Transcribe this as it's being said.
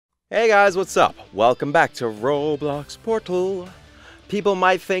Hey guys, what's up? Welcome back to Roblox Portal. People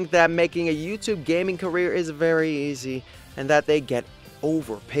might think that making a YouTube gaming career is very easy and that they get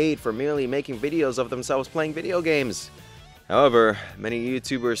overpaid for merely making videos of themselves playing video games. However, many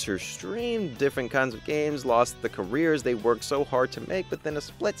YouTubers who stream different kinds of games lost the careers they worked so hard to make within a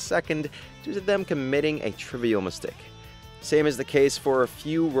split second due to them committing a trivial mistake. Same is the case for a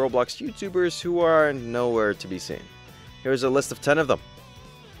few Roblox YouTubers who are nowhere to be seen. Here's a list of 10 of them.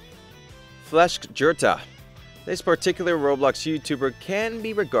 EZcheez. This particular Roblox YouTuber can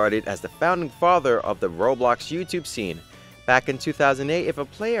be regarded as the founding father of the Roblox YouTube scene. Back in 2008, if a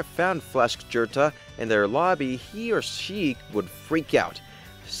player found EZcheez in their lobby, he or she would freak out.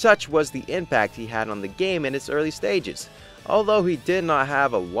 Such was the impact he had on the game in its early stages. Although he did not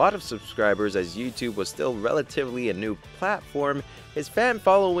have a lot of subscribers as YouTube was still relatively a new platform, his fan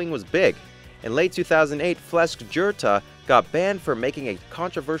following was big. In late 2008, EZcheez got banned for making a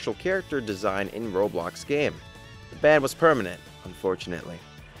controversial character design in Roblox game. The ban was permanent, unfortunately.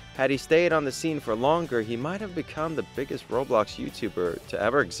 Had he stayed on the scene for longer, he might have become the biggest Roblox YouTuber to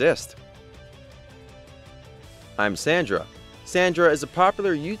ever exist. I'm Sandra. Sandra is a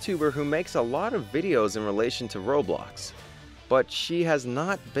popular YouTuber who makes a lot of videos in relation to Roblox. But she has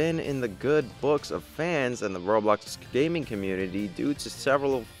not been in the good books of fans and the Roblox gaming community due to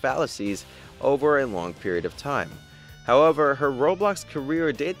several fallacies over a long period of time. However, her Roblox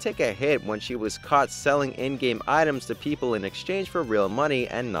career did take a hit when she was caught selling in-game items to people in exchange for real money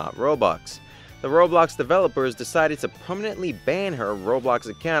and not Robux. The Roblox developers decided to permanently ban her Roblox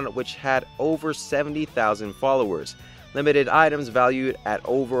account, which had over 70,000 followers, limited items valued at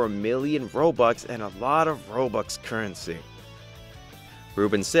over 1 million Robux, and a lot of Robux currency.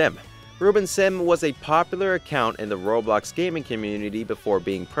 Ruben. Ruben was a popular account in the Roblox gaming community before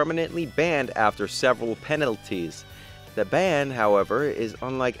being permanently banned after several penalties. The ban, however, is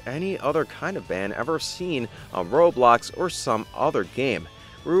unlike any other kind of ban ever seen on Roblox or some other game.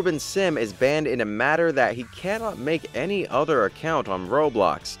 Ruben is banned in a matter that he cannot make any other account on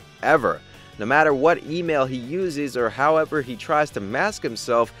Roblox, ever. No matter what email he uses or however he tries to mask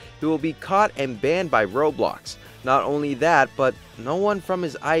himself, he will be caught and banned by Roblox. Not only that, but no one from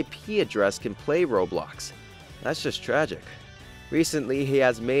his IP address can play Roblox. That's just tragic. Recently, he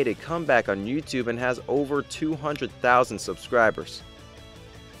has made a comeback on YouTube and has over 200,000 subscribers.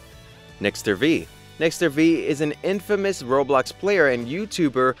 NicsterV. NicsterV is an infamous Roblox player and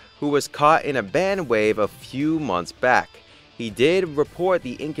YouTuber who was caught in a ban wave a few months back. He did report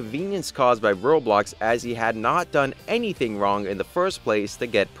the inconvenience caused by Roblox as he had not done anything wrong in the first place to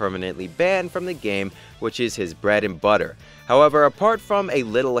get permanently banned from the game, which is his bread and butter. However, apart from a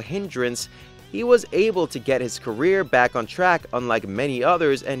little hindrance, he was able to get his career back on track unlike many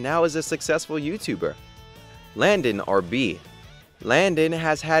others and now is a successful YouTuber. RB. Landon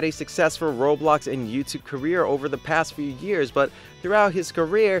has had a successful Roblox and YouTube career over the past few years, but throughout his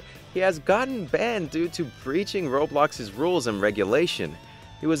career, he has gotten banned due to breaching Roblox's rules and regulation.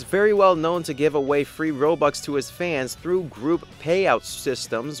 He was very well known to give away free Robux to his fans through group payout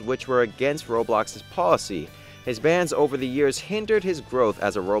systems which were against Roblox's policy. His bans over the years hindered his growth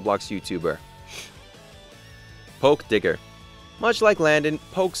as a Roblox YouTuber. Poke Digger. Much like Landon,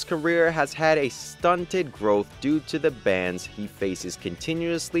 Poke's career has had a stunted growth due to the bans he faces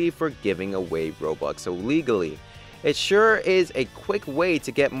continuously for giving away Robux illegally. It sure is a quick way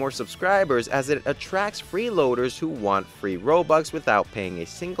to get more subscribers as it attracts freeloaders who want free Robux without paying a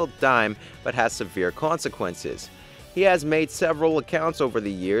single dime but has severe consequences. He has made several accounts over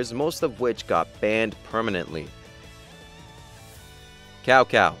the years, most of which got banned permanently.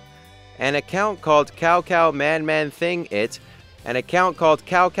 Cow. An account called CowCowManManThingIt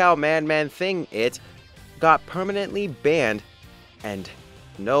got permanently banned, and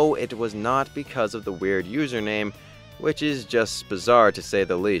no, it was not because of the weird username, which is just bizarre to say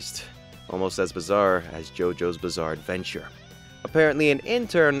the least. Almost as bizarre as JoJo's Bizarre Adventure. Apparently an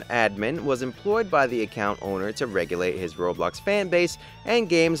intern admin was employed by the account owner to regulate his Roblox fanbase and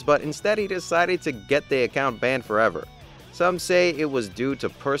games, but instead he decided to get the account banned forever. Some say it was due to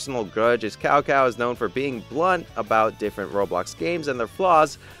personal grudge, as Cow is known for being blunt about different Roblox games and their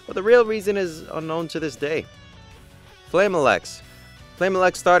flaws, but the real reason is unknown to this day. Flamelex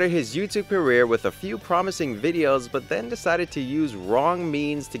started his YouTube career with a few promising videos, but then decided to use wrong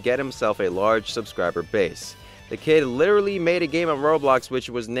means to get himself a large subscriber base. The kid literally made a game on Roblox which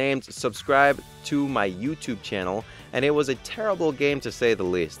was named Subscribe to My YouTube Channel, and it was a terrible game to say the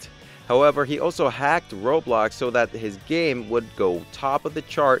least. However, he also hacked Roblox so that his game would go top of the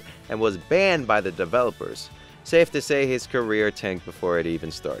chart and was banned by the developers. Safe to say his career tanked before it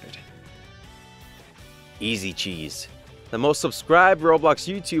even started. EZcheez. The most subscribed Roblox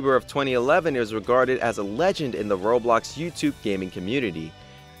YouTuber of 2011, is regarded as a legend in the Roblox YouTube gaming community.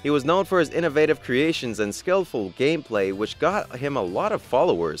 He was known for his innovative creations and skillful gameplay, which got him a lot of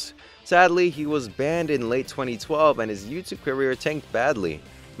followers. Sadly, he was banned in late 2012 and his YouTube career tanked badly.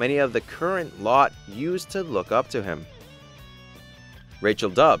 Many of the current lot used to look up to him.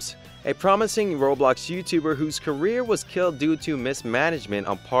 Dubz, a promising Roblox YouTuber whose career was killed due to mismanagement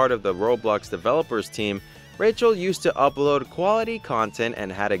on part of the Roblox developers team. Rachel used to upload quality content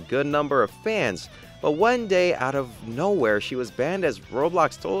and had a good number of fans, but one day out of nowhere she was banned as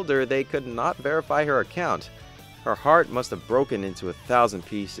Roblox told her they could not verify her account. Her heart must have broken into 1,000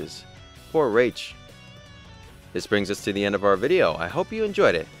 pieces. Poor Rach. This brings us to the end of our video. I hope you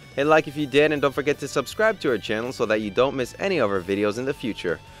enjoyed it. Hit like if you did, and don't forget to subscribe to our channel so that you don't miss any of our videos in the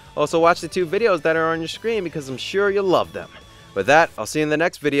future. Also watch the 2 videos that are on your screen because I'm sure you'll love them. With that, I'll see you in the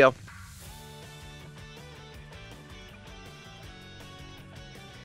next video.